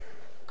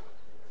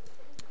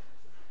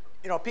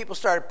You know, people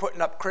started putting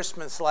up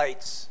Christmas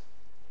lights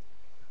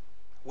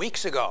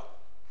weeks ago.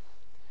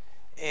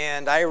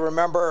 And I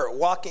remember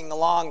walking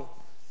along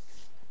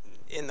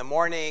in the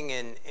morning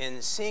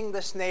and seeing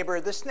this neighbor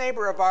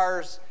of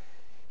ours.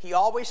 He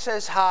always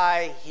says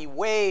hi, he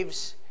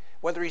waves,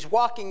 whether he's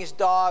walking his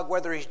dog,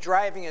 whether he's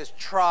driving his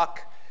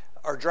truck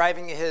or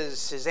driving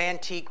his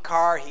antique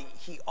car,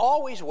 he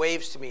always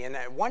waves to me. And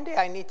one day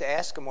I need to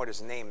ask him what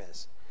his name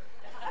is.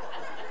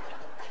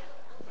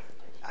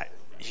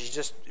 He's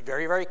just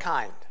very, very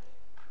kind.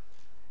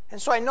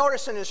 And so I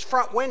noticed in his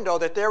front window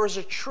that there was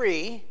a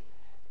tree,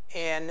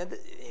 and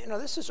you know,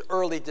 this is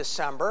early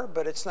December,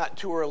 but it's not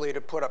too early to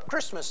put up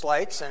Christmas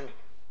lights, and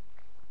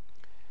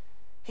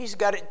he's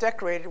got it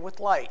decorated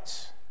with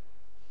lights.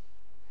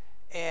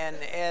 And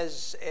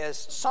as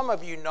some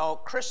of you know,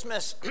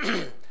 Christmas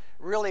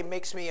really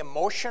makes me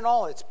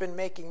emotional. It's been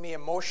making me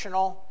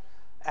emotional.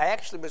 I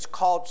actually was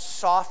called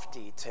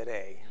softy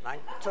today, and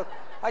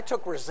I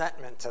took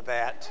resentment to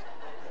that.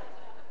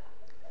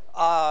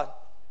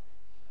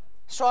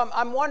 So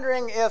I'm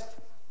wondering if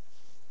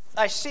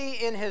I see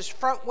in his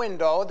front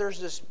window,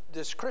 there's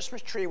this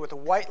Christmas tree with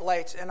white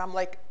lights, and I'm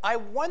like, I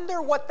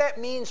wonder what that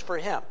means for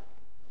him.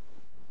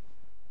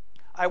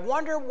 I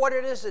wonder what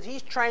it is that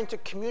he's trying to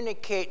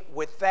communicate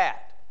with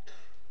that.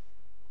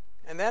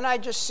 And then I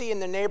just see in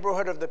the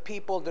neighborhood of the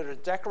people that are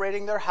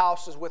decorating their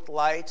houses with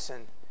lights,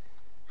 and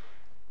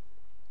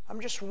I'm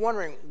just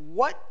wondering,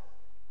 what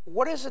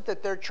is it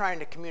that they're trying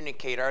to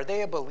communicate? Are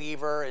they a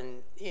believer?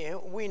 And you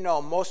know, we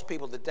know most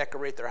people that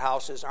decorate their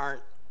houses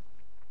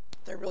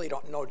they really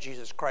don't know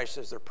Jesus Christ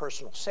as their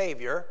personal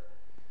Savior.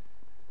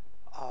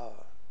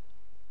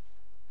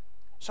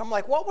 So I'm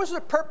like, what was the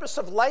purpose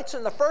of lights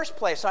in the first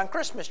place on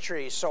Christmas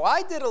trees? So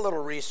I did a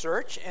little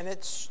research, and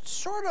it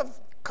sort of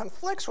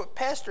conflicts with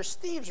Pastor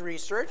Steve's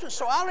research, and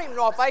so I don't even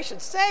know if I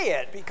should say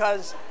it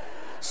because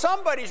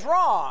somebody's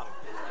wrong.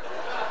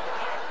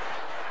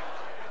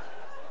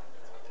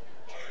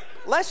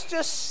 Let's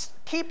just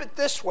keep it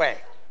this way.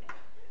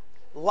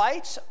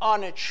 Lights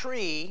on a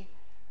tree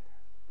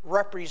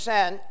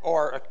represent,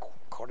 or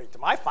according to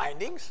my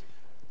findings,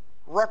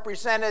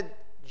 represented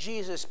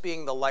Jesus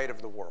being the light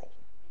of the world.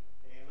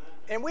 Amen.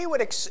 And we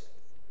would,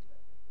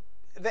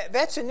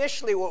 that's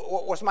initially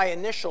what was my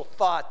initial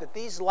thought, that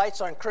these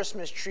lights on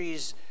Christmas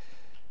trees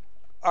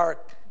are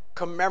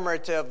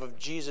commemorative of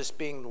Jesus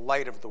being the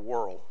light of the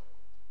world.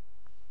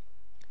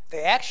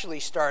 They actually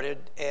started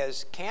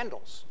as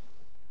candles.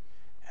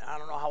 I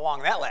don't know how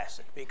long that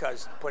lasted,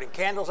 because putting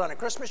candles on a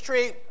Christmas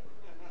tree,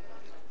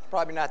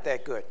 probably not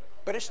that good.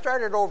 But it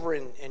started over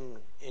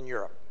in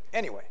Europe.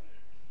 Anyway,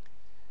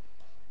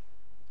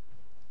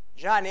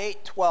 John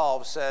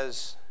 8:12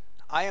 says,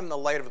 I am the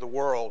light of the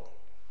world.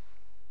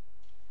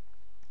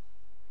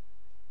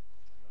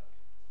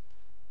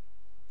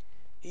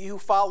 He who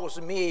follows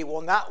me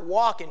will not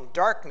walk in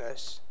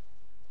darkness,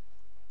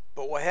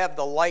 but will have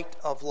the light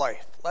of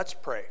life. Let's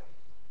pray.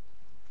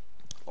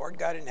 Lord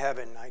God in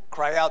heaven, I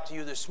cry out to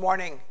you this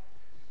morning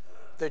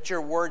that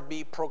your word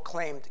be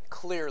proclaimed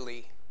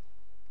clearly.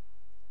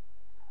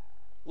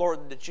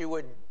 Lord, that you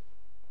would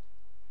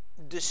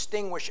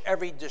distinguish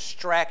every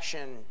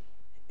distraction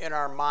in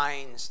our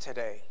minds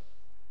today.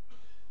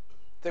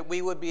 That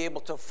we would be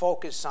able to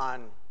focus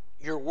on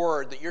your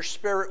word, that your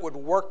spirit would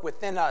work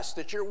within us,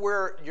 that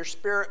your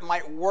spirit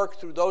might work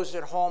through those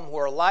at home who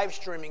are live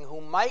streaming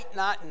who might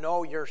not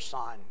know your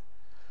Son.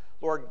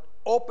 Lord,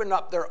 open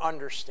up their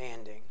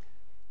understanding.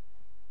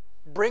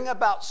 Bring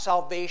about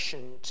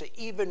salvation to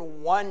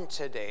even one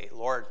today,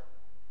 Lord.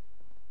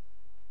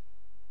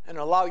 And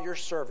allow your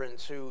servant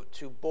to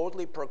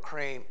boldly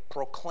proclaim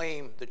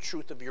the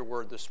truth of your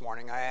word this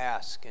morning. I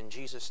ask in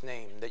Jesus'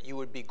 name that you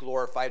would be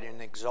glorified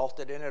and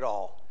exalted in it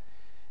all.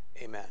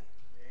 Amen.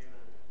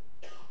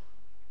 Amen.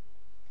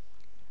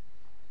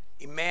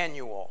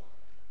 Emmanuel.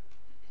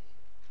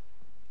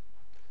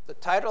 The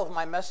title of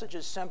my message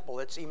is simple.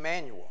 It's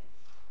Emmanuel.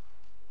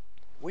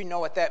 We know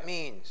what that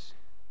means.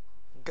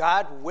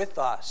 God with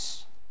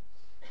us.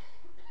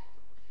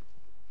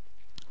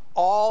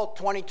 All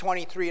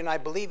 2023, and I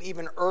believe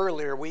even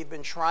earlier, we've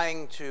been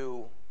trying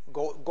to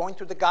going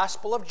through the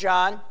Gospel of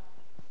John,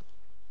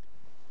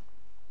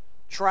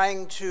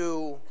 just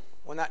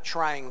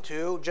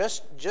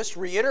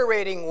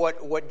reiterating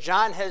what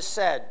John has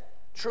said.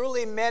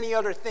 Truly many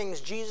other things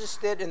Jesus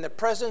did in the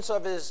presence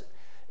of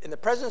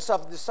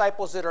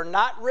disciples that are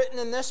not written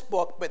in this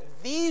book, but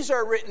these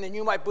are written, and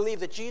you might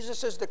believe that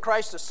Jesus is the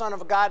Christ, the Son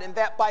of God, and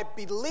that by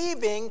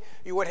believing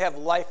you would have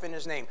life in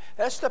his name.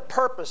 That's the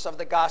purpose of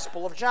the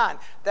Gospel of John.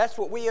 That's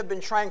what we have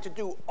been trying to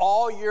do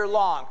all year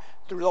long.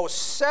 Through those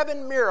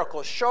 7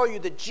 miracles, show you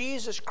that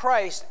Jesus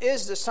Christ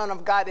is the Son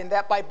of God, and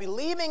that by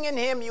believing in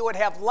him you would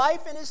have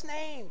life in his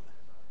name.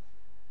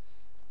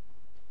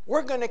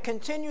 We're going to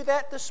continue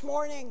that this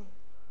morning.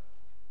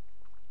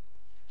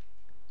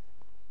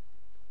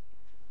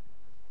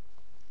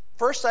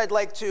 First, I'd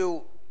like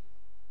to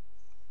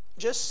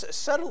just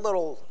set a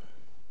little.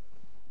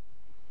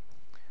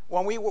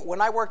 When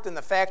I worked in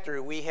the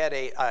factory, we had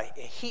a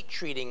heat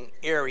treating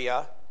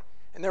area,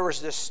 And there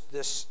was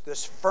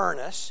this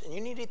furnace, and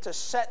you needed to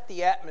set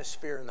the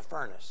atmosphere in the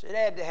furnace. It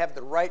had to have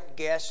the right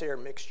gas-air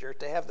mixture,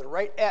 to have the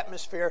right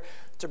atmosphere,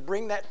 to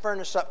bring that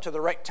furnace up to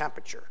the right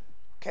temperature.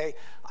 Okay?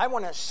 I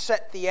want to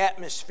set the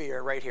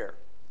atmosphere right here.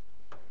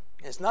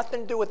 It has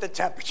nothing to do with the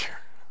temperature.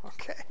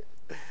 Okay?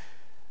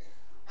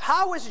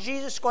 How is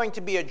Jesus going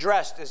to be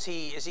addressed as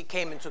he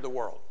came into the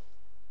world?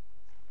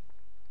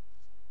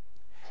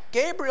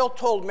 Gabriel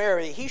told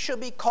Mary he should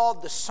be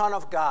called the Son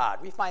of God.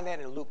 We find that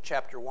in Luke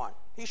chapter 1.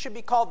 He should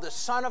be called the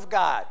Son of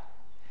God.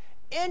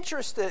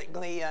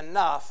 Interestingly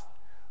enough,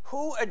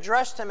 who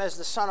addressed him as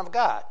the Son of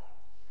God?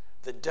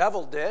 The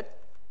devil did.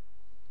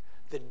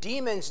 The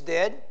demons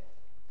did.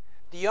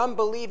 The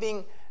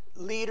unbelieving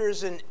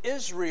leaders in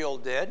Israel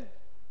did.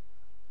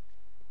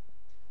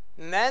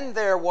 And then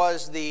there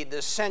was the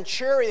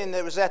centurion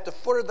that was at the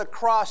foot of the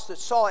cross that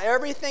saw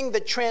everything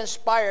that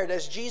transpired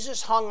as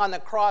Jesus hung on the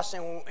cross,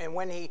 and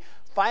when he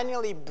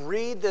finally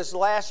breathed his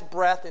last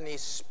breath and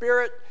his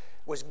spirit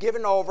was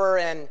given over,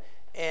 and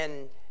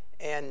the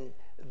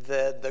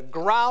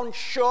ground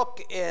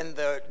shook and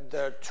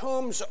the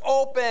tombs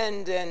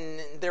opened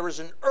and there was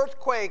an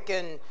earthquake,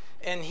 and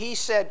he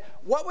said,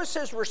 what was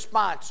his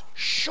response?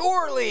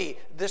 Surely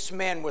this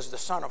man was the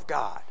Son of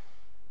God.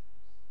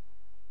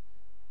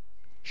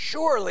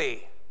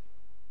 Surely.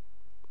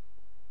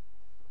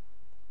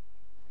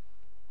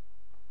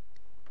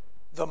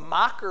 The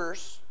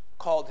mockers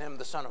called him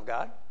the Son of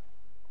God.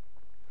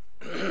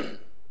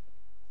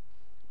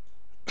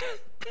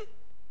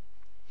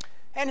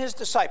 And his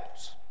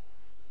disciples.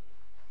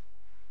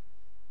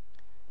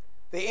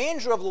 The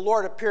angel of the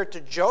Lord appeared to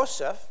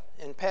Joseph,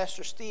 and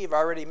Pastor Steve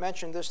already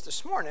mentioned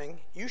this morning.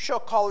 You shall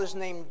call his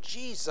name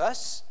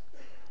Jesus,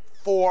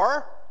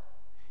 for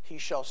he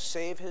shall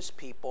save his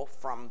people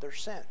from their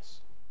sins.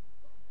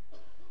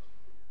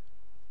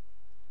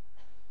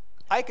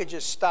 I could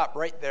just stop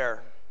right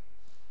there.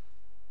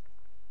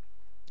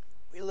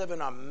 We live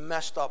in a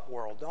messed up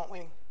world, don't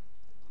we?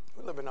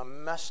 We live in a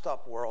messed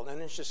up world,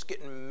 and it's just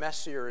getting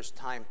messier as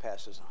time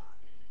passes on.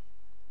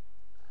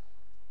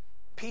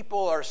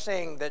 People are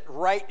saying that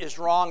right is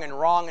wrong and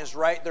wrong is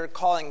right. They're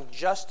calling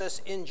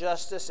justice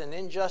injustice and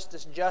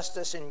injustice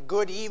justice and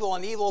good evil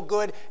and evil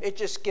good. It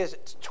just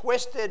gets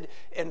twisted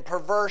and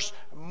perverse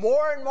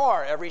more and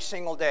more every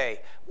single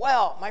day.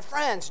 Well, my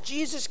friends,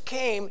 Jesus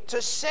came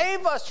to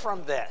save us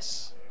from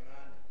this.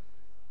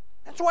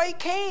 That's why he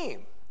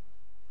came.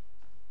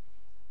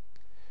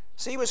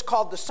 See, he was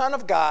called the Son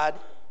of God.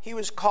 He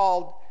was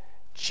called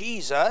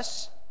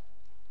Jesus.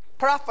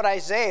 Prophet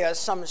Isaiah,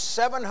 some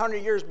 700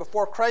 years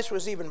before Christ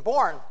was even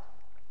born,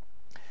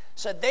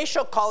 said, they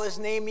shall call his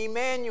name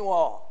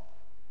Emmanuel,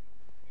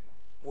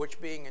 which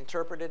being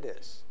interpreted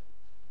is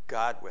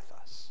God with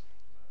us.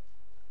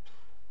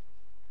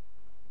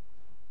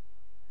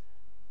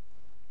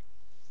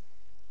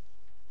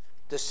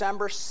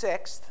 December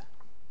 6th,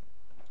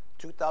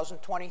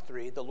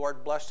 2023, the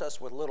Lord blessed us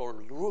with little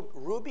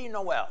Ruby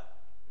Noel.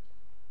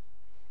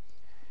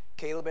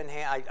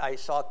 I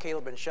saw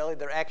Caleb and Shelley.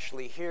 They're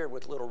actually here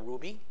with little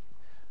Ruby.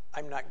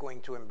 I'm not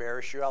going to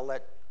embarrass you. I'll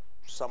let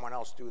someone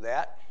else do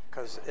that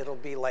because it'll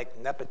be like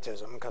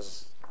nepotism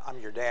because I'm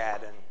your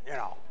dad and,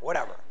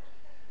 whatever.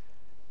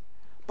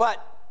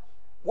 But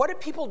what do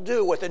people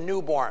do with a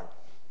newborn?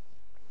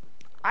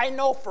 I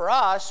know for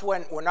us,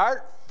 when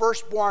our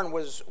firstborn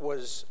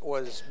was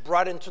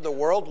brought into the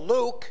world,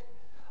 Luke,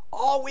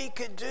 all we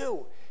could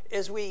do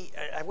is we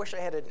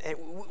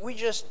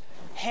just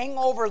hung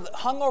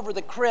over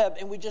the crib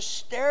and we just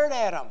stared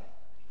at him.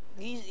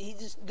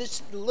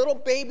 This little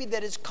baby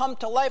that has come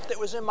to life that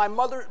was in my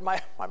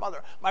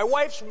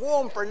wife's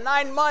womb for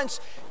 9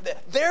 months.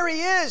 There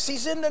he is.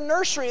 He's in the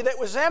nursery that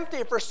was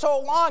empty for so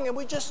long, and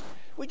we just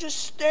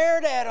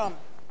stared at him.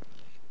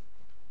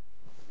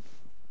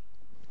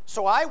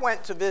 So I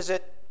went to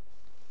visit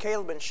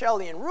Caleb and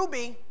Shelley and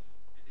Ruby,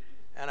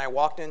 and I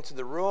walked into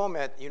the room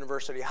at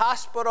University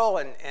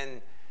Hospital,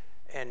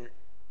 and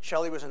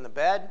Shelley was in the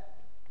bed.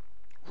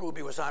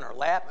 Ruby was on her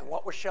lap, and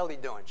what was Shelley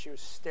doing? She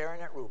was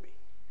staring at Ruby.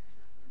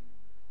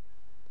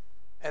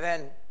 And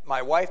then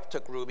my wife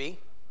took Ruby,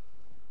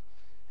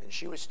 and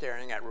she was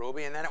staring at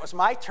Ruby, and then it was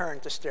my turn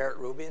to stare at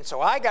Ruby, and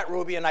so I got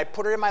Ruby, and I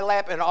put her in my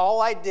lap, and all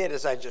I did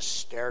is I just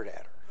stared at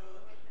her,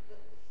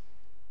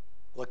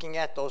 looking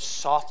at those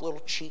soft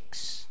little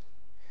cheeks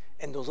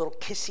and those little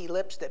kissy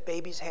lips that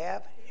babies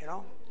have, and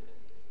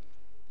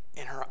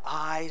her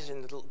eyes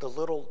and the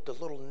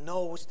little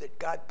nose that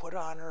God put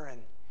on her,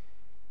 and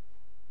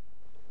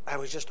I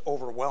was just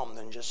overwhelmed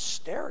and just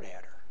stared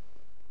at her.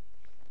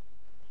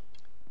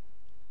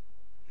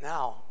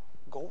 Now,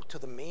 go to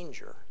the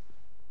manger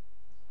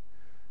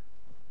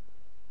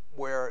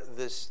where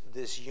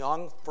this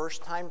young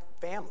first-time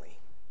family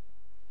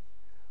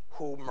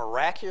who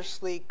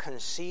miraculously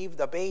conceived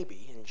a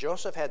baby, and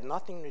Joseph had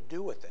nothing to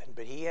do with it,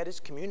 but he had his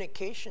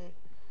communication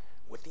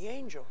with the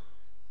angel.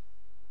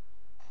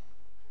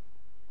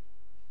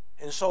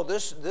 And so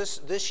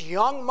this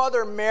young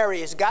mother Mary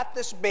has got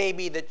this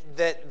baby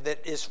that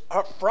is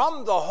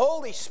from the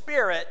Holy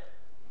Spirit.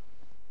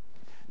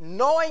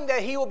 knowing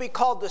that he will be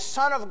called the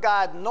Son of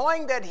God,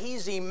 knowing that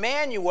he's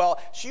Emmanuel.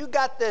 So you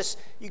got this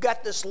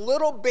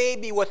little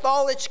baby with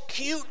all its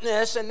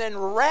cuteness, and then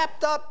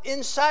wrapped up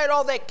inside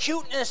all that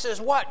cuteness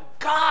is what?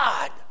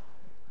 God.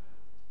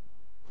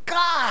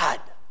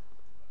 God.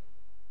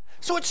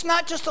 So it's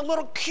not just a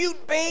little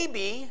cute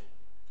baby.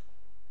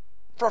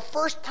 For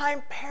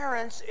first-time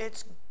parents,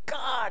 it's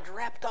God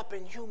wrapped up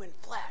in human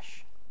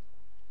flesh.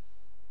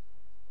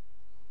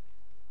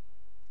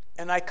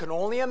 And I can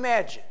only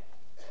imagine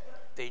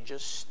they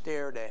just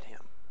stared at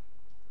him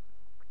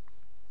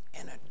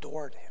and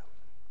adored him.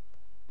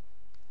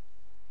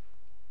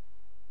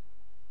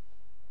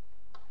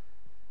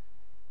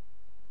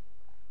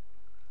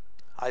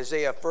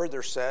 Isaiah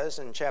further says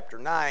in chapter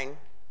 9,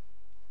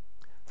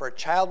 "For a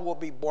child will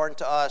be born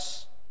to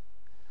us,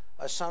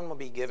 a son will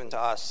be given to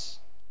us,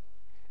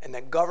 and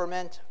the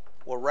government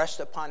will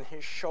rest upon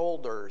his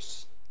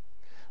shoulders."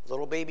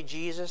 Little baby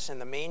Jesus in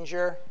the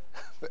manger,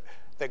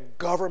 the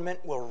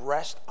government will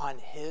rest on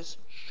his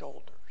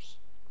shoulders.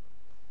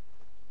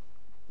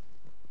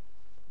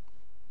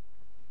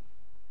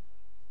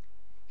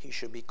 He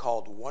should be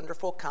called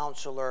Wonderful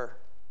Counselor,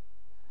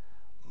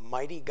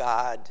 Mighty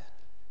God,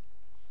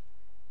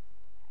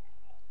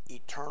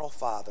 Eternal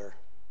Father,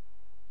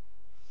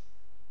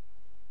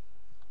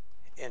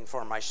 and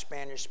for my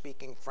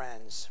Spanish-speaking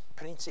friends,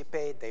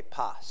 Príncipe de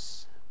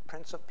Paz,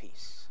 Prince of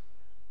Peace.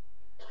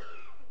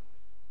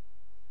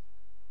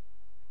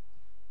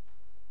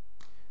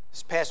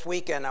 This past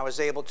weekend, I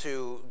was able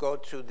to go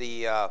to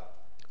the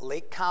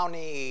Lake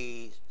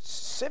County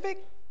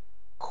Civic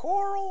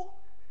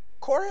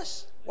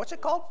Chorus? What's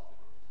it called?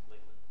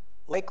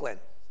 Lakeland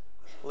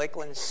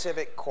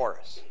Civic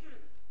Chorus.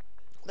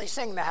 They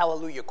sang the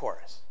Hallelujah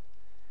Chorus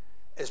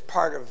as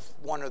part of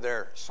one of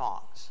their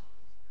songs.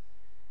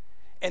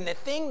 And the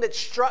thing that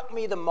struck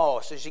me the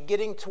most is you're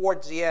getting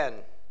towards the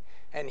end,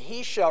 and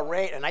he shall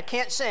reign, and I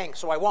can't sing,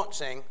 so I won't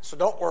sing, so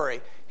don't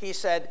worry. He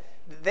said,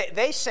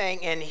 they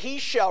sang, and he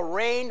shall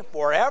reign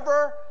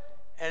forever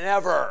and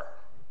ever.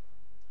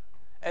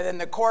 And then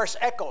the chorus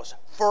echoes,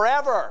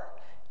 forever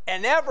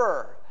and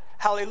ever.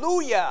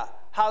 Hallelujah,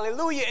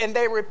 hallelujah. And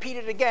they repeat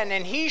it again,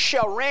 and he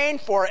shall reign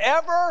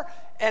forever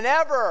and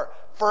ever,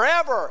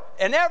 forever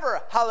and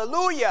ever.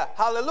 Hallelujah,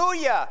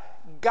 hallelujah.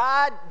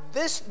 God,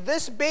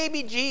 this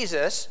baby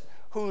Jesus,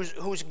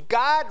 who's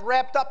God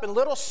wrapped up in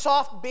little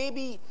soft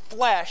baby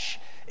flesh,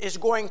 is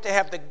going to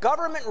have the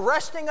government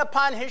resting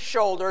upon his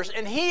shoulders,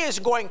 and he is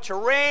going to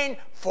reign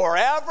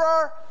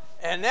forever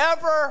and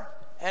ever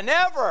and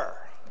ever.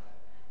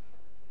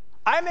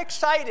 I'm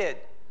excited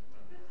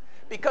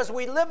because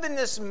we live in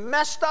this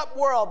messed up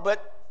world,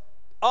 but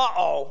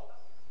uh-oh.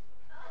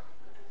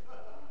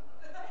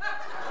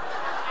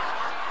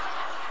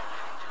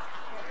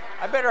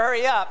 I better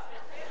hurry up.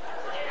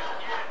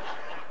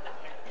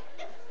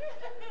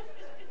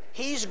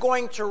 He's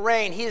going to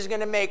reign. He's going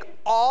to make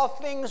all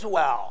things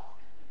well.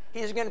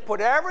 He's going to put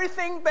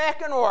everything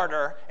back in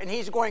order, and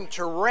he's going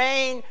to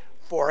reign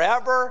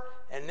forever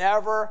and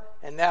ever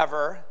and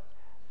ever.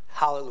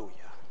 Hallelujah.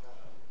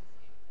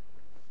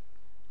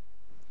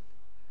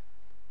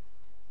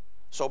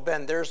 So,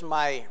 Ben, there's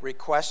my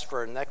request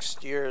for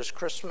next year's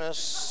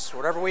Christmas,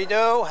 whatever we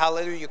do,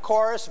 Hallelujah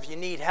Chorus. If you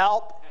need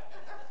help,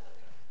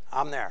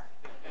 I'm there.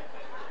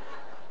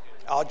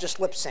 I'll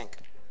just lip sync.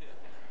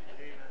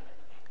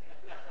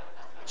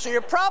 So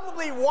you're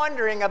probably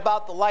wondering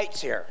about the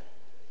lights here.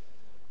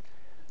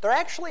 They're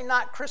actually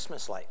not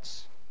Christmas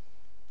lights.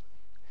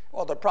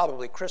 Well, they're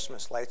probably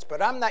Christmas lights,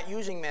 but I'm not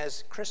using them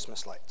as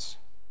Christmas lights.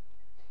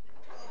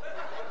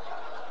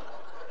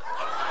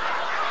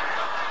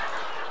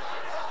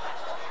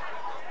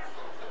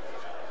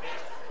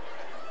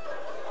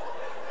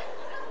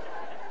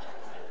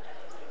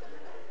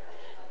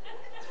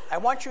 I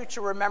want you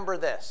to remember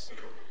this,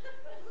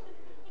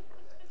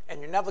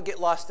 and you never get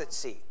lost at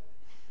sea.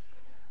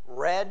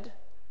 Red,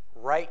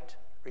 right,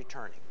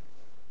 returning.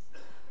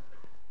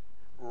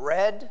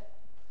 Red,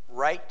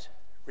 right,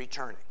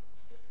 returning.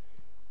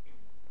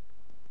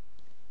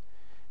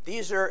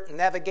 These are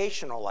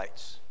navigational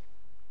lights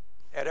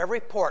at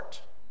every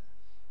port.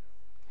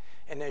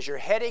 And as you're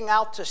heading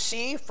out to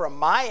sea from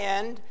my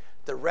end,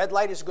 the red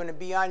light is going to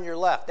be on your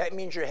left. That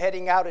means you're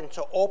heading out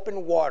into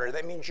open water.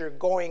 That means you're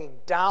going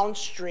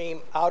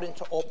downstream out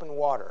into open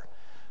water.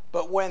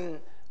 But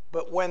when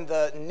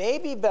the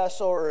Navy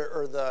vessel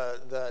or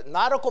the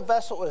nautical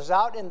vessel is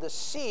out in the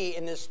sea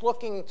and is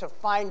looking to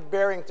find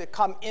bearing to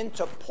come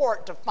into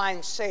port to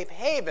find safe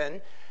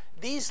haven,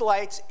 these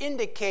lights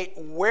indicate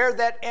where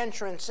that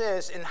entrance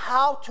is and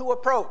how to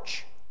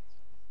approach.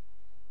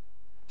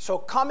 So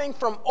coming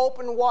from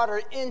open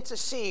water into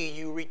sea,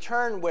 you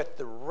return with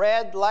the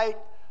red light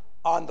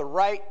on the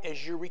right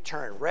as you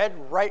return.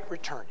 Red, right,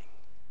 returning.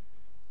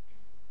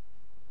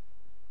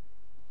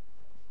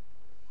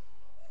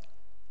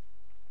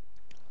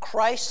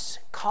 Christ's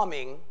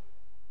coming,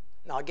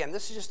 now again,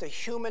 this is just a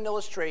human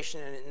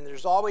illustration, and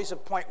there's always a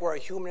point where a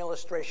human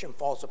illustration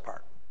falls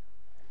apart.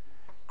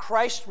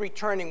 Christ's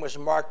returning was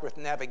marked with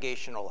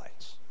navigational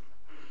lights.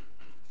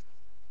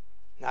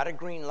 Not a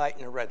green light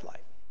and a red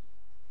light.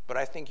 but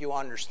I think you'll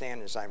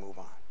understand as I move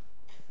on.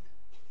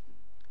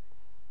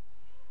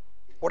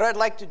 What I'd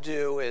like to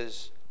do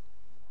is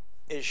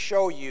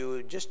show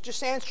you,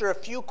 just answer a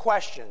few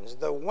questions,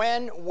 the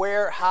when,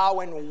 where, how,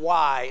 and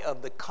why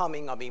of the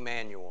coming of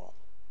Emmanuel.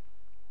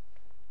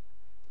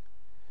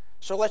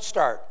 So let's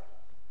start.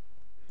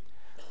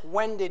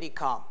 When did he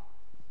come?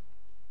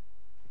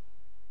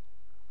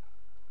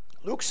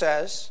 Luke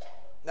says,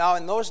 now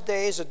in those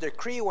days a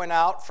decree went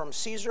out from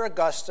Caesar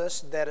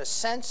Augustus that a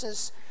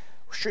census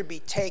should be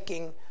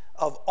taken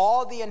of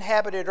all the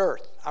inhabited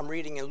earth. I'm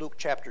reading in Luke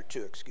chapter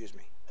 2, excuse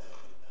me.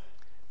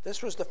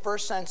 This was the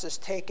first census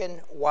taken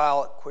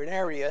while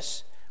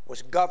Quirinius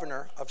was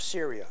governor of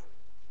Syria.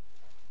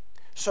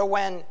 So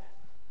when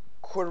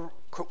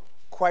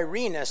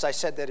Quirinius, I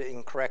said that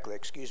incorrectly,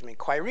 excuse me,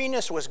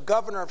 Quirinius was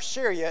governor of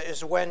Syria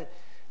is when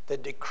the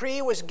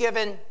decree was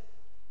given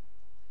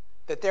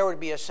that there would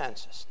be a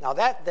census. Now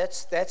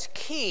that's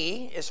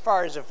key as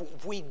far as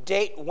if we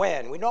date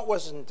when. We know it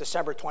wasn't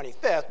December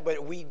 25th,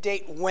 but we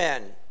date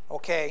when,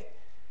 okay?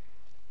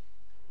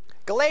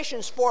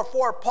 Galatians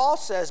 4:4, Paul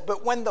says,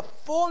 but when the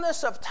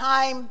fullness of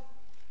time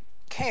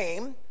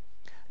came,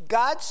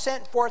 God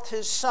sent forth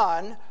his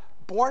son,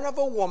 born of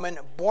a woman,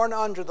 born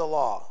under the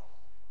law.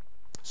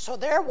 So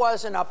there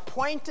was an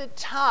appointed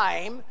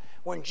time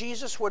when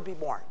Jesus would be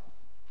born.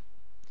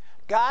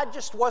 God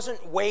just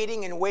wasn't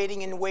waiting and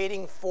waiting and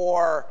waiting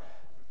for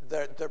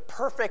the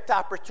perfect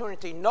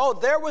opportunity. No,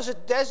 there was a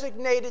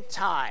designated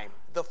time,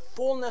 the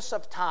fullness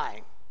of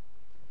time.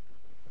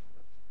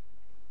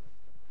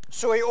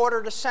 So he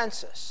ordered a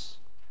census.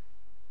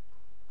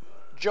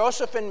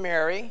 Joseph and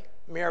Mary,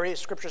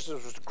 Scripture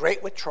says, was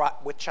great with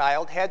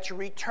child, had to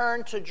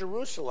return to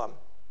Jerusalem,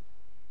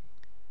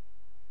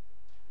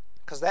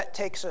 because that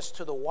takes us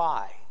to the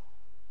why,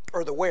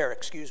 or the where,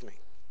 excuse me.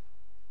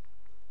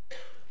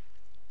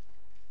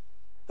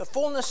 The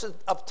fullness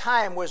of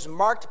time was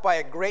marked by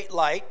a great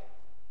light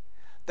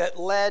that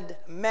led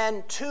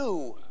men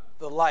to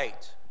the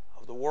light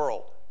of the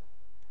world.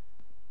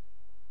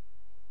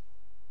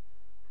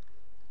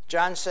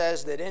 John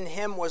says that in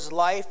him was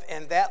life,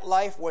 and that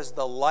life was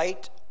the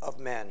light of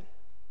men.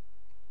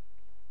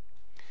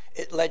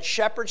 It led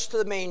shepherds to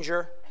the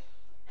manger.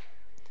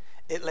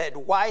 It led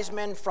wise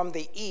men from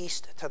the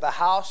east to the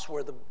house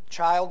where the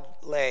child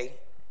lay.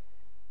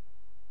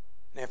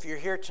 And if you're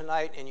here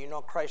tonight and you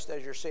know Christ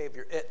as your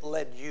Savior, it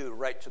led you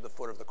right to the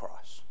foot of the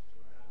cross.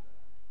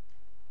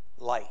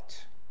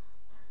 Light.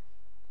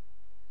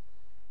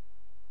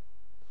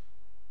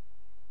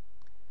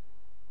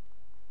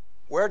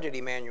 Where did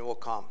Emmanuel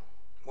come?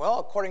 Well,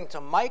 according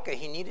to Micah,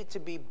 he needed to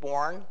be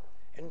born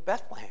in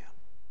Bethlehem.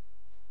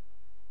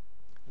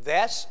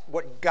 That's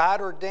what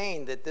God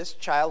ordained, that this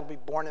child be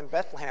born in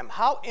Bethlehem.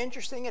 How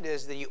interesting it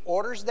is that he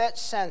orders that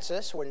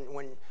census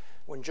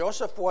when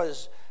Joseph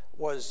was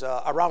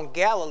around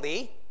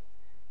Galilee,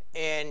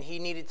 and he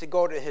needed to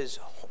go to his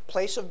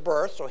place of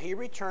birth, so he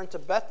returned to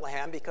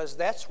Bethlehem because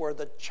that's where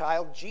the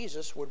child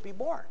Jesus would be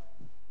born.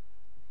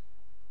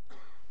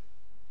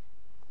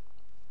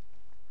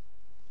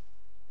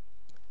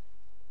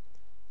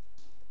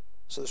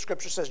 So the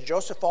scripture says,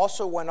 Joseph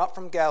also went up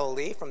from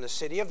Galilee, from the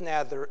city of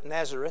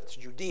Nazareth,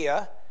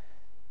 Judea,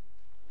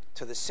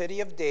 to the city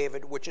of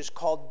David, which is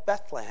called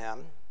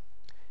Bethlehem,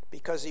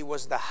 because he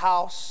was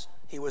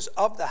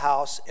of the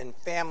house and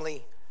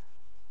family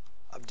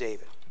of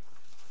David.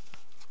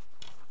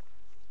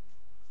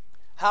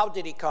 How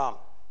did he come?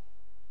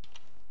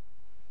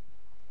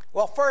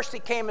 Well, first he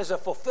came as a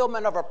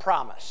fulfillment of a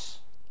promise.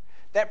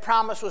 That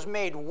promise was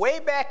made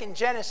way back in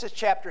Genesis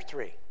chapter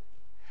 3.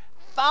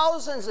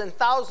 Thousands and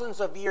thousands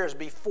of years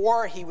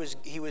before he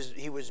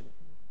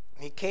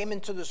came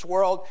into this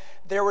world,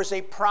 there was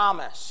a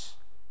promise.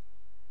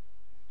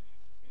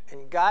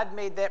 And God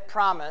made that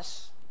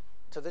promise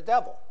to the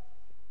devil.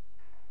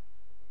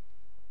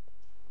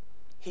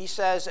 He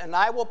says, and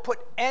I will put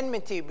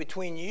enmity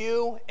between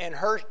you and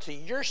her, to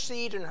your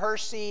seed and her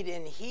seed,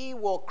 and he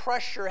will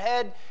crush your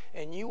head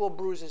and you will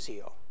bruise his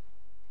heel.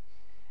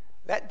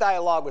 That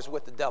dialogue was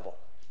with the devil.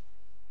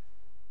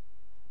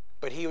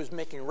 But he was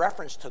making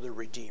reference to the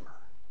Redeemer,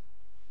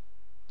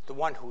 the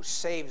one who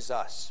saves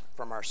us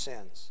from our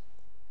sins.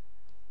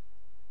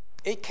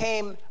 It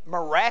came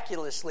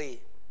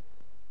miraculously.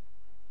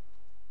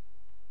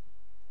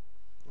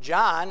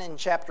 John in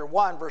chapter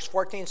 1, verse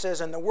 14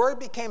 says, and the Word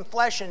became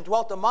flesh and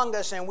dwelt among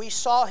us, and we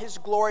saw his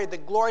glory, the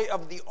glory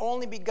of the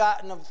only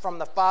begotten from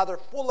the Father,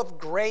 full of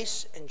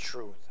grace and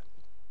truth.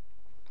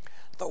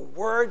 The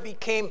Word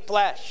became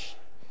flesh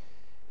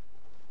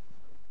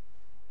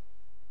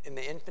in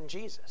the infant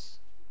Jesus.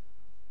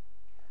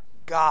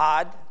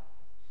 God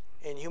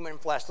in human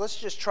flesh. Let's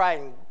just try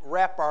and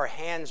wrap our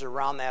hands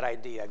around that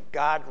idea.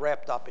 God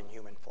wrapped up in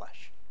human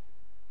flesh,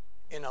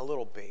 in a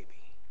little baby.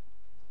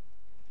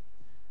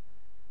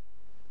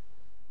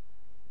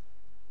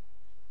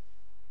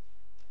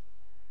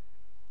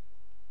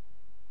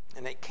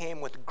 And it came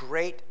with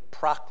great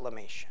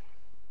proclamation.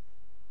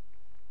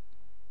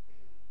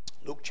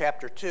 Luke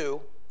chapter 2,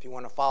 if you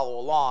want to follow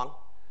along,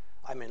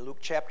 I'm in Luke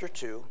chapter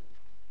 2.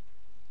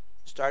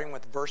 starting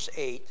with verse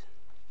 8.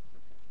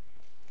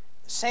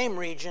 The same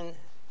region,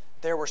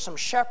 there were some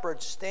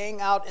shepherds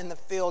staying out in the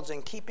fields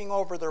and keeping watch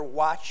over their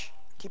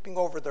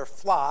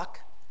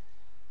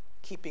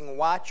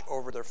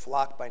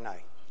flock by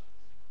night.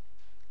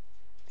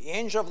 The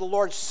angel of the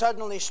Lord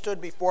suddenly stood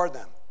before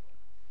them,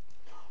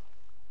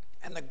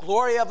 and the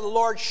glory of the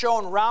Lord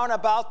shone round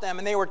about them,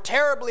 and they were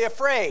terribly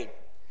afraid.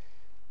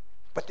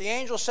 But the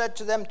angel said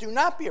to them, "Do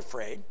not be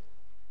afraid,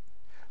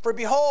 for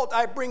behold,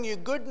 I bring you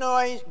good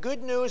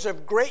news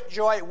of great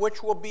joy,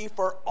 which will be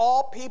for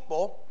all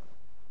people.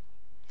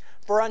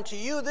 For unto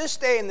you this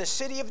day in the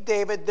city of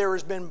David there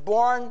has been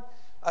born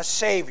a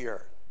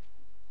Savior,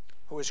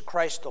 who is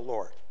Christ the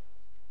Lord.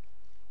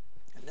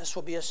 And this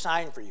will be a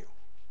sign for you.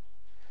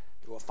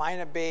 You will find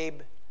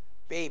a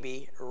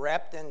baby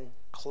wrapped in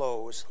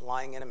clothes,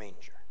 lying in a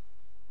manger."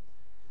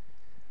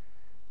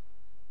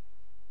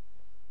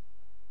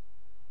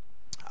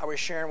 I was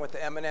sharing with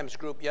the M&M's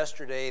group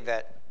yesterday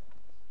that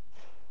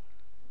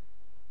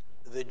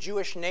the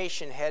Jewish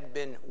nation had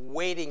been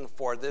waiting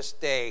for this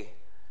day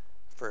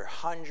for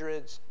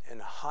hundreds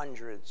and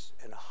hundreds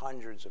and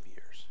hundreds of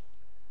years.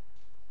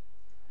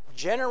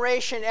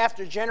 Generation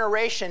after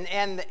generation,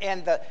 and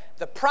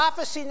the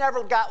prophecy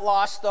never got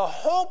lost, the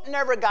hope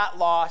never got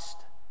lost,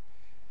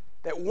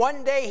 that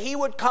one day he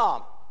would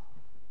come.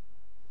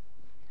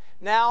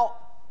 Now,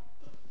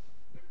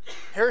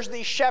 here's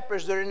these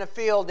shepherds that are in the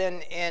field,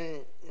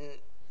 and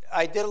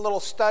I did a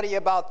little study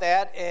about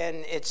that,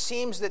 and it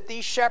seems that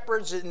these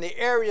shepherds in the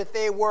area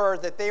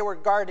that they were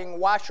guarding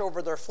watch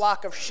over their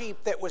flock of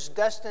sheep that was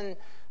destined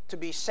to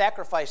be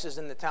sacrifices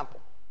in the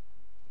temple.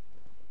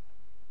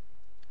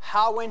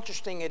 How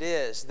interesting it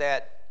is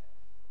that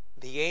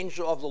the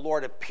angel of the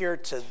Lord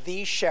appeared to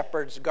these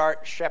shepherds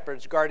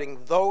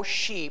guarding those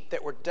sheep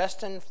that were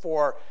destined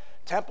for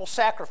temple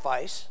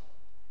sacrifice,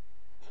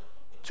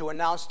 to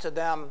announce to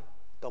them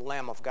the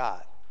Lamb of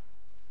God.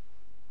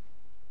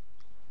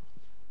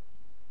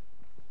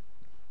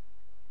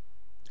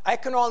 I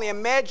can only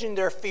imagine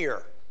their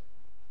fear.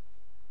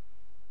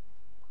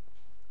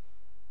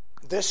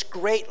 This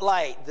great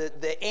light,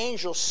 the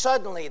angel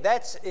suddenly,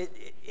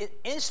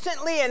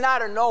 instantly and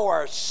out of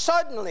nowhere,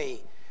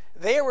 suddenly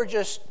they were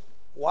just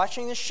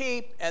watching the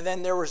sheep, and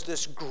then there was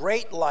this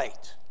great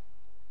light.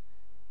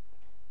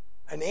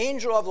 An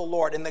angel of the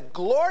Lord, and the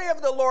glory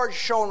of the Lord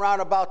shone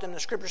round about them. The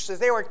scripture says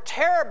they were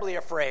terribly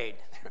afraid.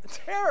 They were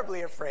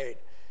terribly afraid.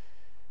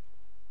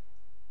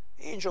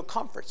 The angel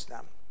comforts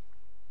them.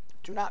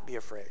 Do not be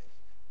afraid,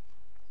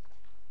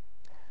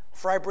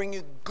 for I bring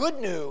you good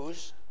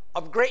news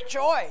of great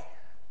joy.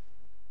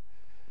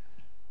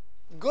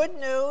 Good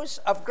news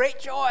of great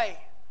joy.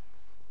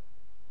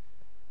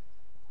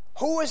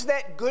 Who is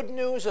that good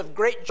news of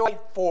great joy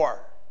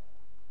for?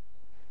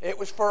 It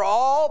was for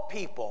all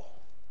people.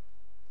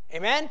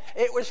 Amen?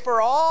 It was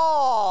for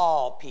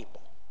all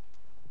people.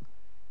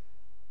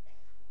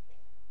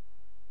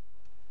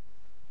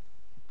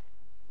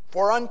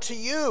 For unto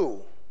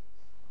you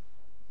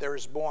there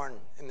is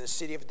born in the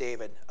city of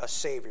David a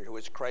Savior, who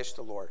is Christ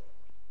the Lord.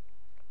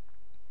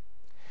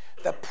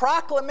 The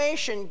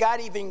proclamation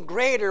got even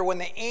greater when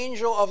the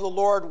angel of the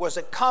Lord was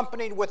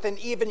accompanied with an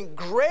even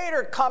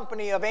greater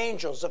company of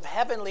angels, of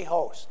heavenly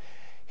hosts.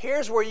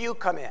 Here's where you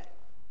come in.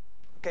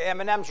 Okay,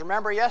 M&Ms,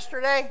 remember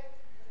yesterday?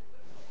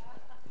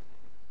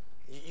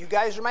 You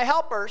guys are my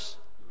helpers.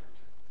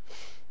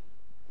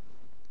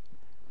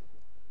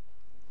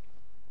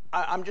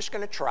 I'm just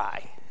going to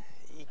try.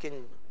 You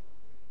can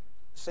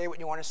say what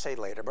you want to say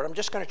later, but I'm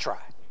just going to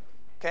try.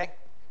 Okay?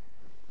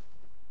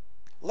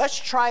 Let's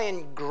try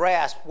and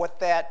grasp what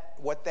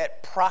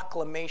that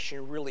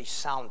proclamation really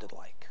sounded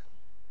like.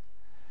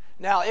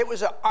 Now,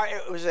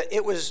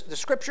 the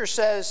scripture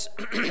says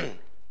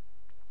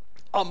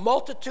a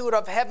multitude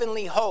of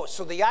heavenly hosts.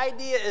 So the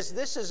idea is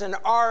this is an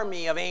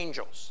army of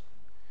angels.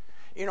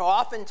 You know,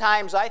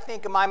 oftentimes I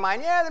think in my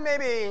mind, there may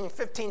be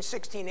 15,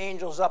 16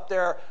 angels up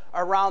there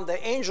around the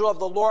angel of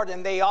the Lord,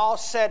 and they all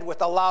said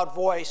with a loud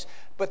voice.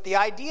 But the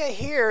idea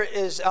here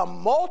is a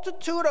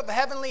multitude of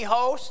heavenly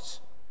hosts.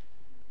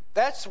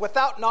 That's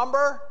without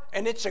number,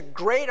 and it's a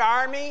great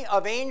army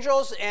of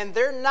angels, and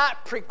they're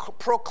not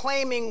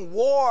proclaiming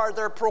war,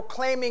 they're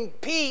proclaiming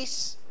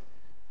peace.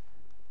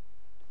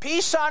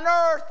 Peace on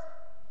earth.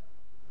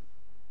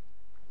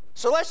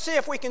 So let's see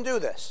if we can do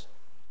this.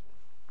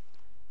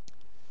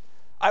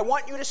 I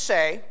want you to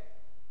say,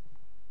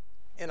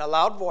 in a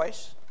loud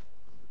voice,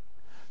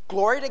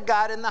 "Glory to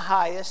God in the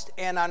highest,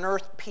 and on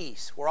earth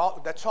peace."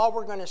 That's all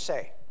we're going to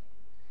say.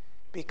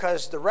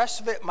 Because the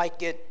rest of it you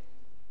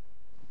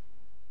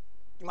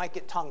might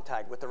get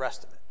tongue-tied with the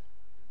rest of it.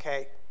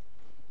 Okay?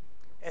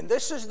 And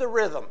this is the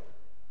rhythm.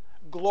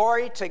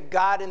 Glory to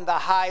God in the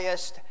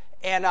highest,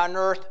 and on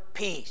earth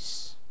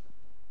peace.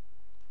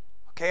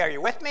 Okay, are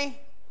you with me?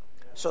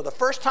 So the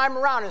first time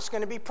around, it's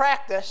going to be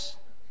practice.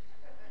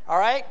 All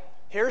right?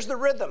 Here's the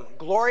rhythm.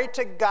 Glory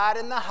to God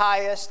in the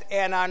highest,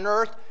 and on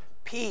earth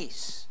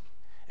peace.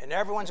 And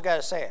everyone's got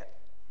to say it.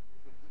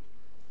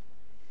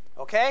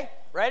 Okay?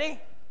 Ready?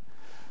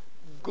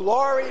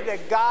 Glory to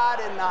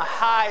God in the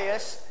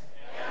highest,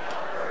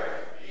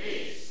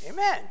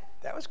 Amen.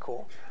 That was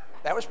cool.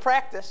 That was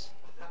practice.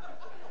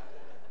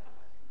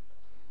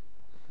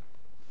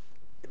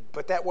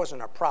 But that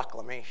wasn't a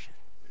proclamation.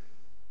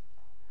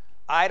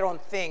 I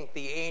don't think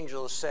the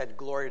angels said,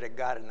 glory to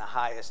God in the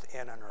highest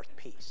and on earth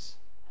peace.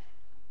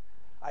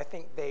 I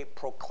think they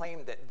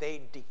proclaimed it.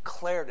 They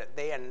declared it.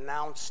 They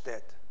announced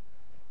it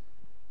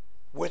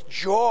with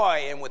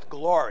joy and with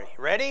glory.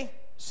 Ready?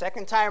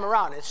 Second time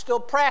around. It's still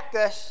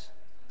practice.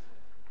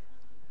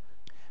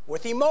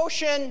 With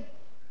emotion.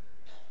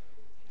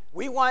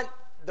 We want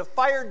the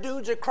fire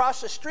dudes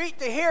across the street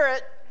to hear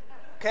it.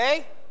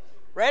 Okay?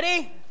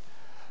 Ready?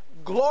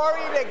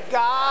 Glory to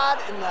God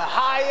in the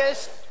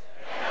highest.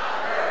 And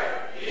on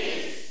earth,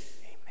 peace.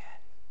 Amen.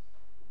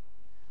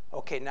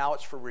 Okay, now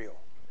it's for real.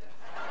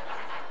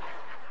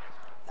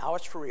 Now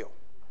it's for real.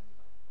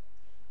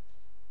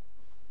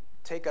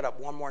 Take it up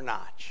one more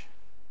notch.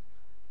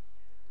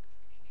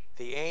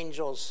 The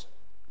angels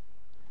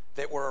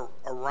that were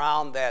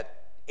around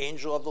that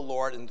angel of the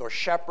Lord and those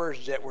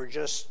shepherds that were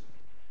just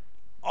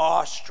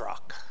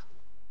awestruck.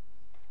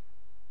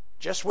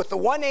 Just with the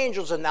one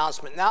angel's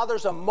announcement, now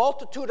there's a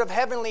multitude of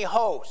heavenly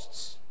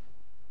hosts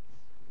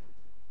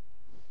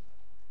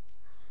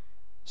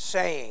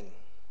saying,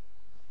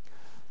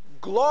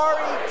 glory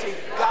to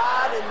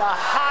God in the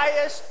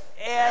highest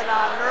and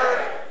on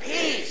earth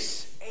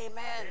peace.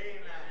 Amen.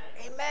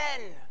 Amen.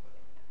 Amen.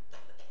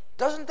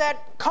 Doesn't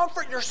that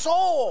comfort your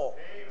soul?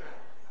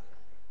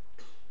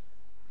 Amen.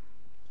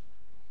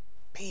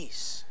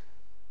 Peace.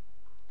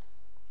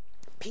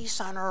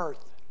 Peace on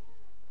earth.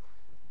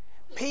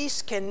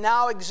 Peace can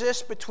now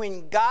exist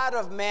between God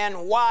of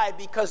man. Why?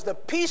 Because the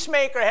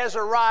peacemaker has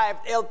arrived.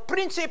 El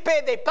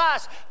Príncipe de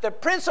Paz, the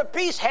Prince of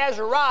Peace, has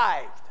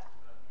arrived.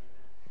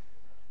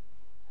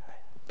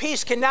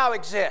 Peace can now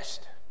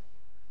exist.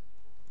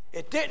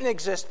 It didn't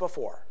exist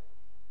before.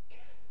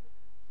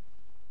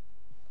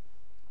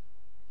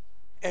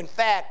 In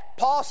fact,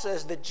 Paul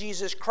says that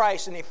Jesus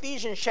Christ, in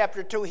Ephesians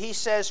chapter 2, he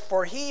says,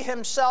 for he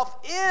himself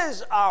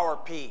is our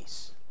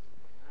peace.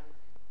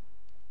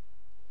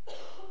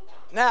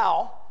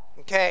 Now,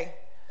 okay,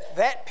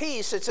 that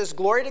peace, it says,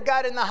 glory to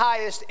God in the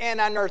highest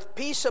and on earth,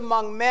 peace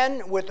among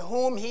men with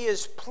whom he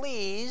is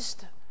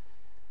pleased.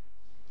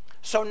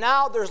 So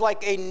now there's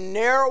like a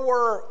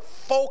narrower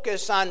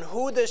focus on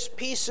who this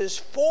peace is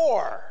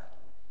for.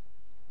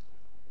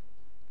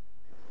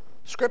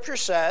 Scripture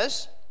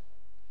says,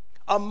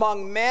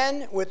 among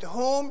men with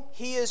whom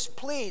he is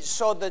pleased.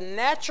 So the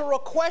natural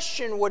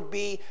question would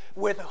be,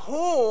 with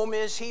whom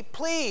is he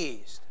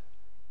pleased?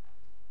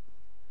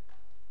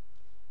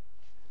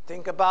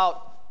 Think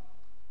about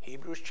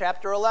Hebrews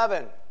chapter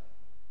 11,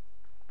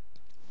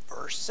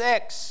 verse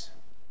 6.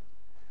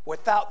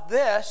 Without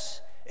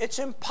this, it's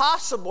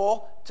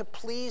impossible to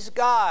please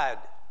God.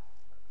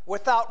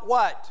 Without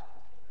what?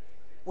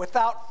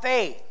 Without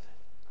faith.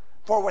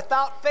 For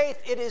without faith,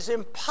 it is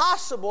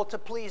impossible to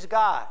please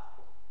God.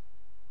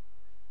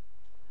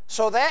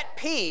 So that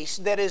peace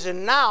that is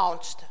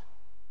announced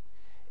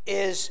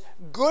is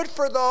good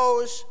for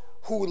those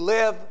who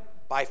live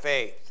by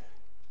faith.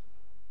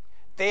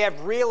 They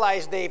have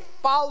realized they've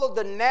followed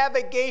the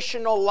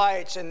navigational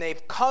lights and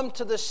they've come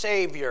to the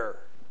Savior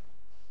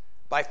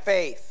by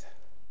faith.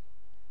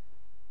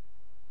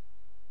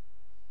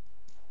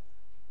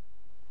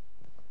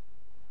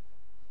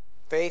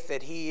 Faith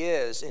that he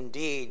is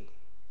indeed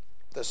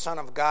the Son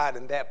of God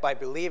and that by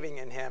believing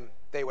in him,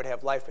 they would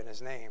have life in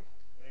his name.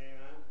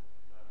 Amen.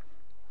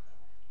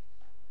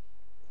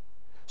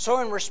 So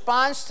in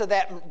response to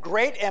that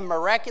great and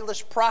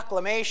miraculous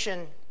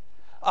proclamation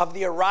of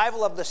the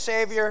arrival of the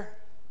Savior,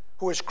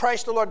 who is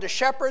Christ the Lord, the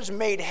shepherds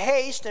made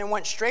haste and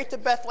went straight to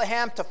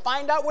Bethlehem to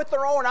find out with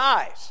their own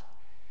eyes.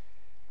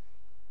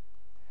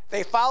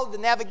 They followed the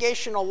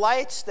navigational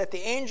lights that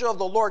the angel of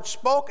the Lord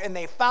spoke, and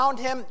they found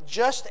him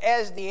just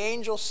as the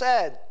angel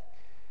said.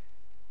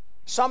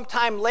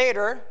 Sometime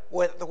later,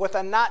 with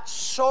a not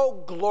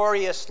so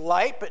glorious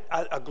light, but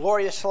a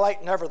glorious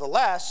light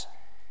nevertheless,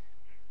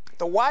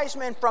 the wise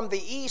men from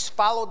the east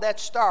followed that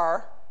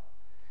star,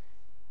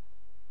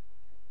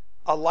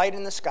 a light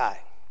in the sky,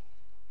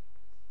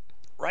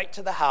 right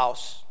to the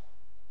house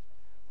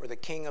where the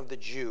King of the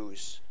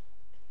Jews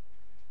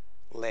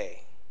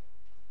lay.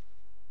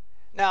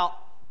 Now,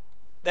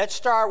 that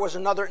star was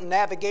another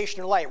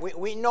navigational light.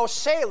 We know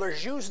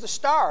sailors use the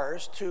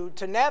stars to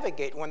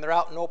navigate when they're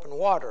out in open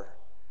water.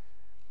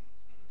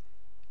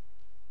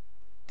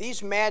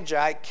 These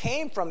magi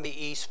came from the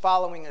east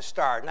following a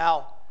star.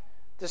 Now,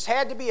 this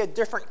had to be a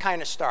different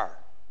kind of star,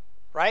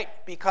 right?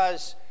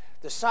 Because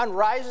the sun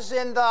rises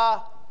in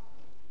the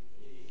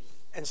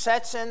and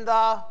sets in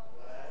the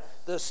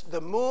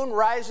moon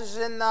rises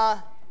in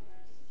the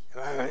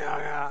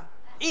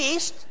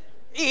east,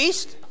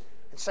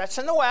 and sets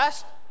in the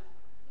west,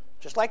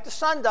 just like the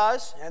sun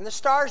does, and the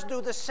stars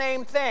do the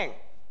same thing.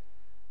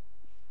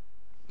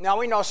 Now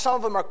we know some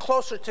of them are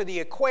closer to the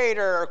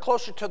equator or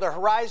closer to the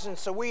horizon,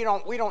 so we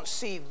don't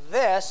see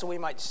this, we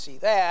might see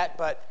that,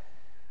 but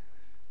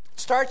it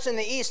starts in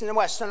the east and the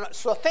west.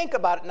 So think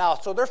about it now.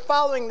 So they're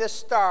following this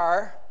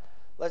star.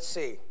 Let's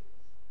see.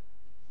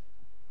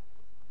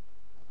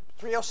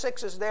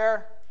 306 is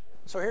there.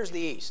 So here's the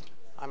east,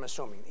 I'm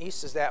assuming. The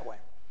east is that way.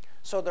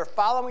 So they're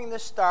following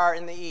this star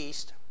in the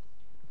east.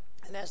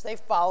 And as they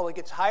follow, it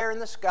gets higher in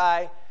the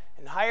sky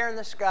and higher in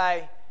the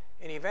sky.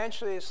 And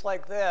eventually it's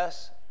like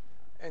this.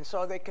 And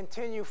so they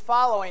continue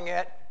following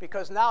it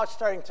because now it's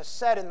starting to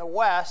set in the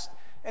west.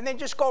 And they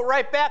just go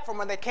right back from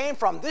where they came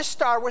from. This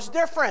star was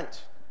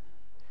different.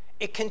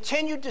 It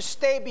continued to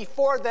stay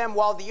before them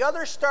while the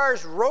other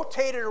stars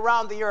rotated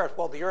around the earth.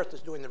 Well, the earth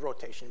is doing the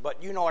rotation,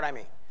 but you know what I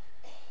mean.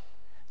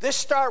 This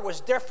star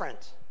was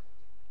different.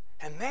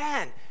 And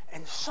man,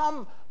 in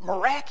some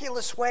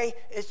miraculous way,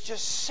 it's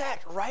just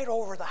set right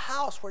over the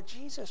house where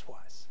Jesus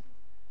was.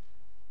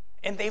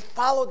 And they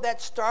followed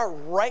that star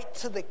right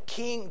to the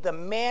king, the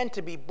man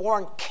to be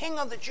born King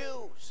of the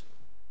Jews.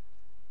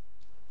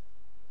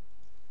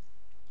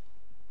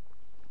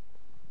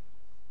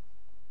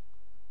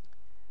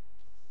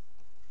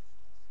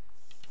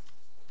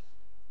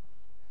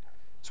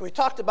 So we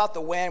talked about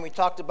the when, we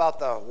talked about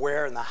the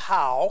where and the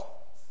how.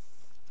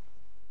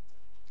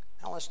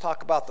 Now let's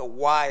talk about the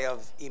why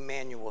of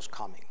Emmanuel's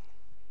coming.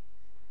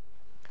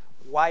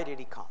 Why did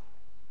he come?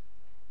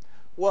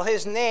 Well,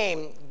 his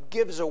name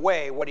gives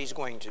away what he's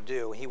going to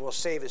do. He will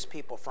save his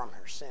people from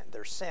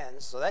their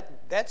sins. So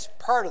that's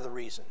part of the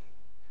reason.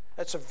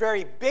 That's a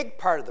very big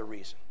part of the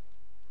reason.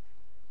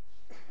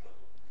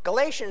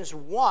 Galatians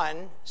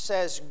 1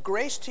 says,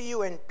 "Grace to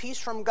you and peace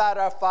from God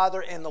our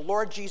Father and the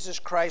Lord Jesus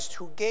Christ,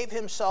 who gave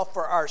himself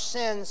for our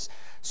sins,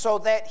 so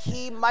that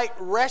he might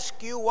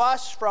rescue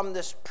us from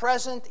this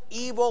present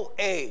evil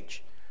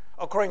age,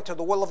 according to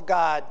the will of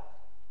God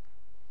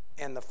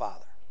and the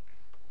Father."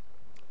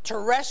 To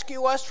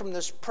rescue us from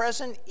this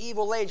present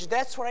evil age.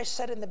 That's what I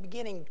said in the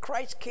beginning.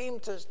 Christ came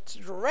to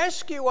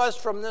rescue us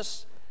from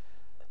this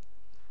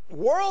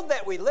world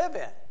that we live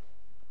in.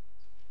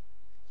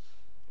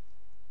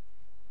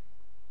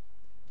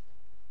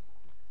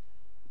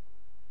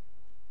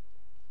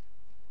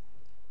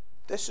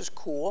 This is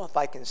cool, if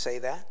I can say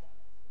that.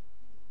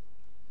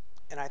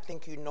 And I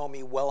think you know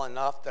me well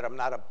enough that I'm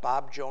not a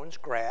Bob Jones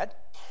grad.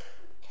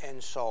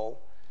 And so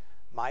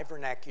my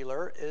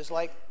vernacular is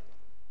like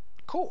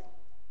cool.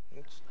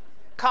 It's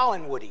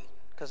Collinwoody,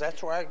 because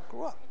that's where I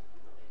grew up.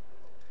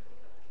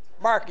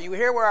 Mark, are you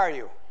here? Where are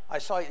you? I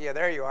saw you. Yeah,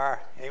 there you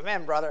are.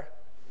 Amen, brother.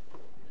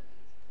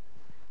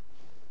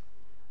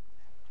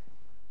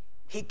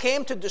 He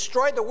came to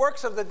destroy the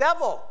works of the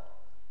devil.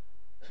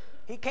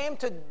 He came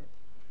to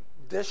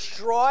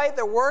destroy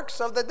the works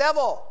of the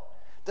devil.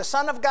 The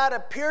Son of God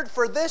appeared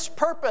for this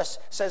purpose,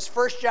 says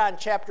 1 John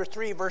chapter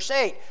 3, verse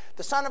 8.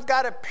 The Son of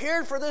God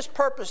appeared for this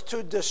purpose,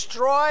 to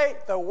destroy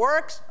the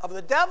works of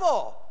the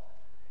devil.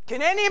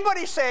 Can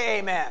anybody say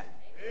amen?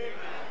 Amen.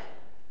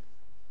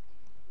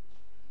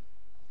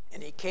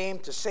 And he came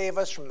to save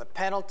us from the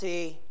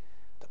penalty,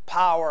 the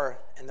power,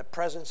 and the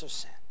presence of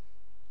sin.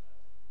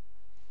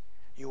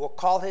 You will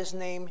call his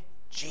name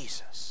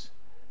Jesus,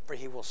 for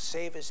he will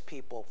save his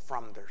people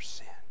from their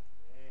sin.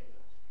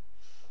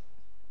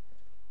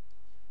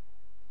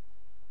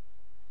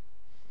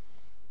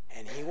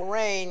 And he will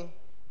reign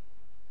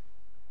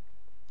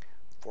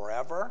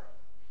forever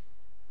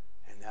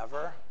and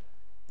ever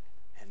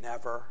and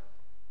ever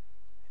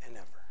and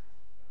ever.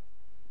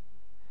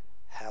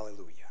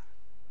 Hallelujah.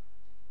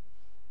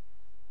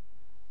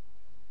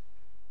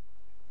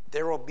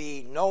 There will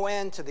be no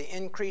end to the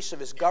increase of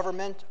his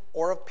government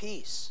or of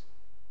peace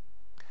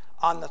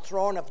on the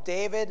throne of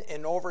David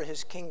and over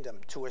his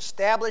kingdom, to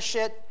establish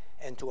it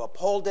and to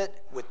uphold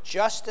it with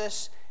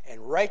justice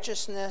and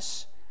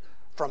righteousness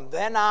from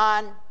then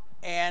on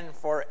and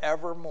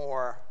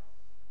forevermore.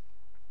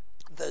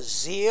 The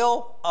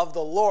zeal of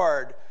the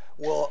Lord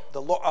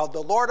the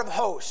Lord of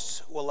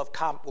hosts will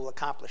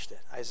accomplish it.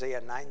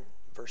 Isaiah 9,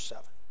 verse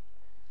 7.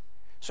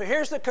 So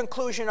here's the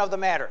conclusion of the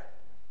matter.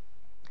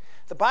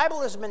 The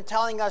Bible has been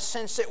telling us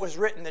since it was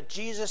written that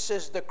Jesus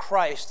is the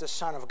Christ, the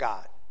Son of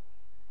God,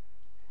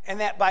 and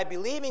that by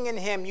believing in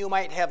him you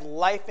might have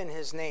life in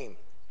his name.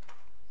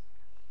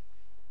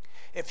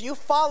 If you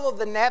follow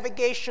the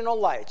navigational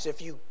lights,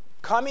 if you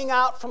coming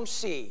out from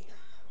sea,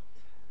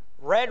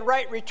 red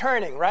right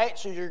returning, right?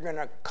 So you're going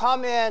to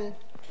come in.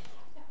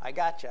 I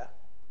gotcha.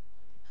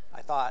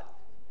 I thought,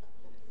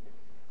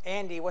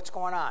 Andy, what's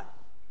going on?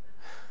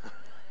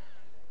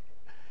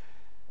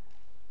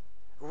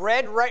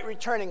 Red right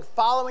returning,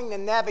 following the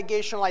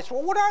navigational lights.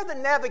 Well, what are the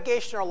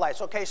navigational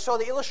lights? Okay, so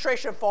the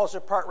illustration falls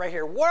apart right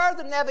here. What are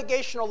the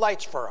navigational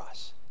lights for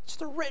us? It's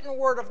the written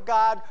word of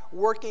God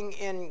working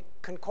in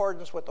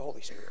concordance with the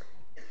Holy Spirit.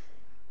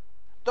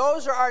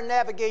 Those are our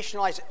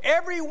navigational lights.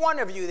 Every one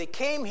of you that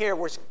came here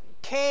was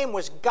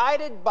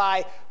guided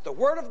by the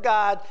Word of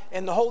God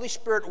and the Holy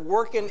Spirit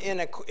working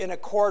in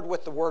accord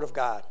with the Word of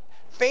God.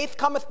 Faith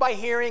cometh by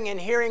hearing, and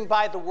hearing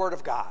by the Word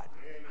of God.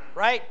 Amen.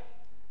 Right?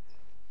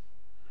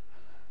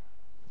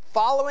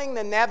 Following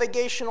the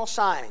navigational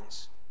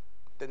signs,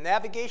 the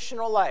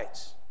navigational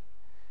lights,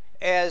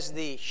 as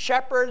the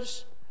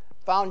shepherds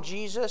found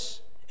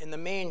Jesus in the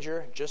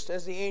manger, just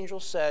as the angel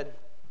said,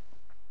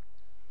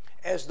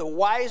 as the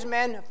wise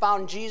men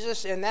found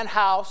Jesus in that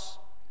house,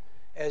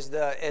 as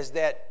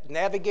that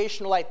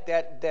navigational light,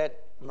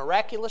 that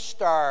miraculous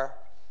star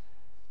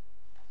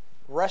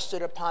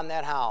rested upon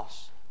that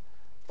house,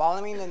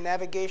 following the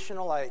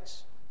navigational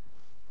lights,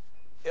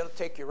 it'll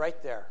take you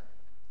right there.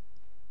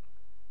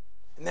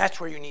 And that's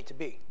where you need to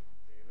be.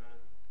 Amen.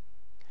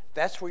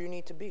 That's where you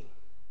need to be.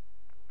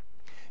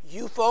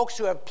 You folks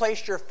who have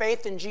placed your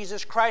faith in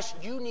Jesus Christ,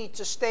 you need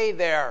to stay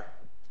there.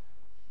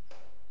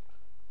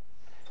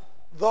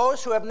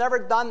 Those who have never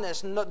done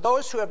this,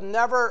 those who have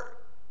never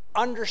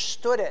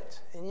understood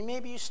it, and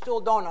maybe you still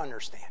don't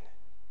understand it,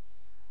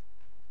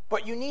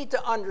 but you need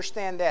to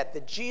understand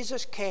that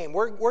Jesus came.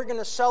 We're going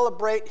to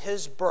celebrate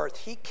his birth.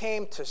 He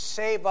came to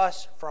save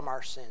us from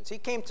our sins. He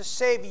came to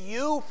save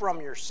you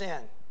from your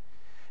sin.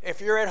 If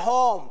you're at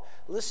home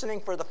listening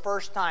for the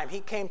first time,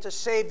 he came to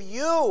save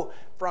you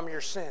from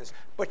your sins.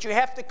 But you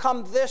have to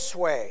come this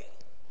way.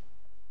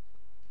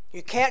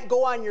 You can't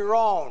go on your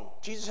own.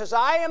 Jesus says,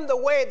 I am the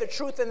way, the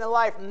truth, and the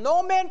life.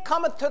 No man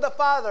cometh to the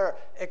Father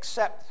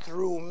except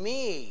through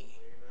me.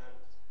 Amen.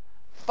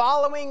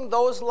 Following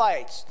those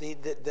lights,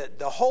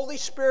 the Holy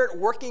Spirit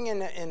working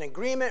in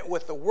agreement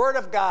with the Word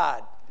of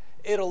God,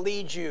 it'll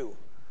lead you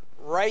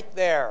right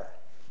there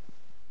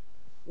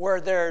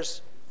where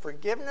there's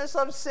forgiveness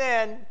of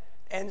sin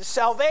and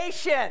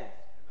salvation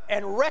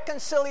and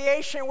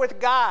reconciliation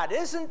with God.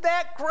 Isn't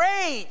that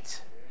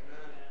great?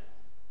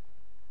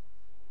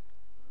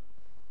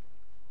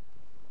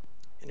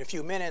 In a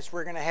few minutes,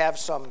 we're going to have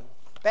some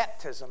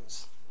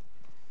baptisms.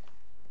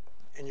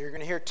 And you're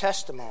going to hear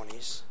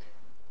testimonies.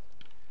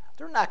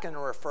 They're not going to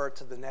refer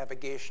to the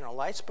navigational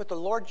lights, but the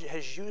Lord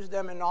has used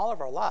them in all of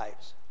our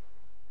lives.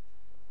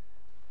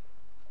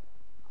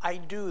 I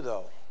do,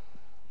 though,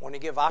 want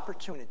to give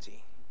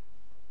opportunity.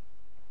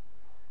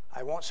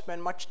 I won't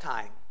spend much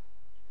time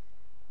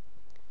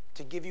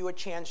to give you a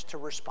chance to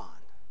respond.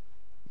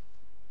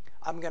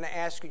 I'm going to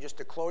ask you just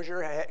to close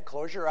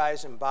your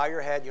eyes and bow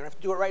your head. You don't have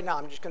to do it right now.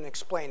 I'm just going to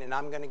explain, and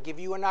I'm going to give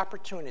you an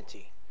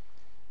opportunity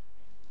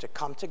to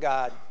come to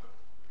God,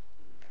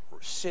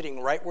 sitting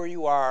right where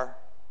you are.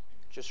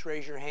 Just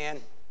raise your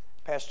hand.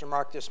 Pastor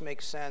Mark, this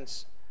makes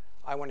sense.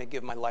 I want to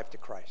give my life to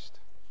Christ.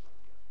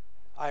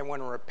 I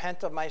want to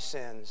repent of my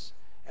sins,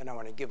 and I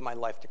want to give my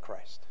life to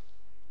Christ.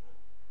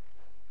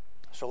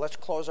 So let's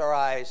close our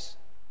eyes.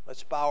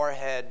 Let's bow our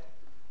head,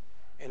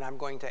 and I'm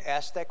going to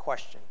ask that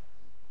question.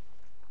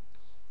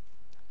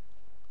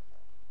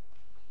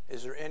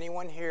 Is there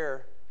anyone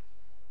here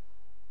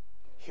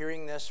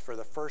hearing this for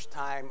the first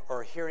time,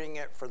 or hearing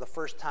it for the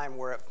first time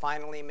where it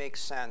finally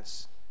makes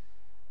sense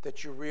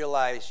that you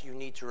realize you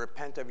need to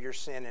repent of your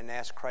sin and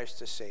ask Christ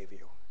to save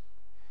you?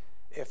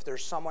 If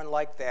there's someone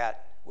like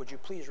that, would you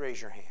please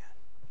raise your hand?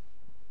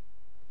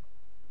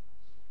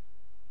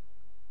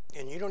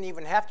 And you don't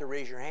even have to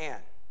raise your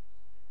hand.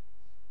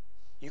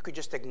 You could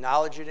just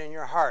acknowledge it in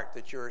your heart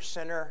that you're a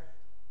sinner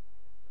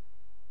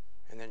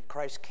and then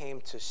Christ came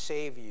to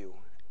save you.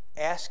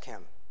 Ask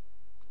him,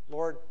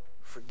 Lord,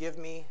 forgive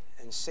me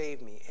and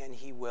save me, and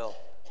he will.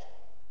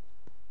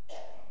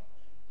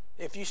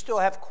 If you still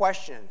have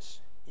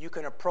questions, you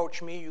can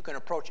approach me, you can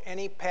approach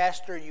any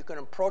pastor, you can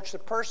approach the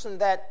person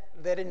that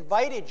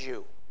invited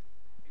you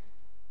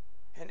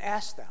and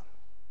ask them.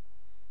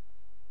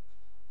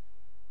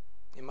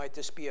 It might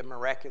just be a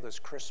miraculous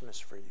Christmas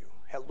for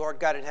you. Lord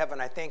God in heaven,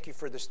 I thank you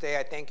for this day.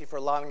 I thank you for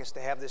allowing us to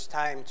have this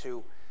time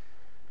to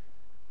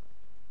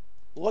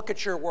look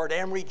at your word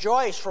and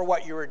rejoice for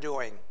what you are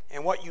doing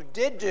and what you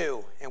did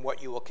do and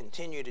what you will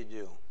continue to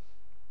do.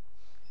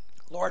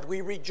 Lord,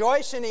 we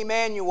rejoice in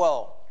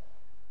Emmanuel.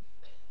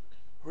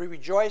 We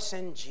rejoice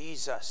in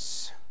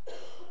Jesus,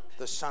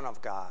 the Son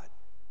of God.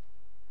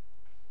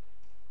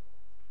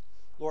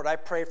 Lord, I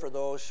pray for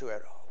those who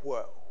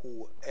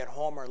at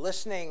home are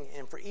listening,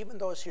 and for even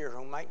those here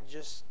who might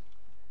just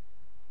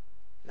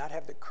not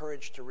have the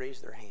courage to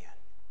raise their hand.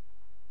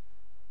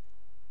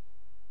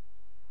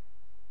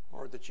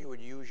 Or that you would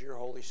use your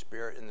Holy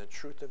Spirit in the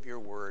truth of your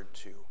word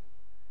to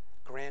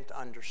grant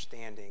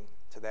understanding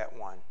to that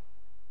one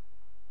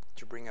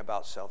to bring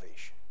about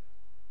salvation.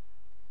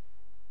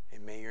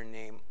 And may your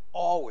name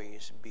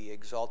always be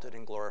exalted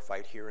and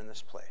glorified here in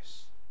this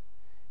place.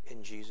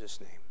 In Jesus'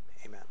 name,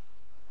 amen.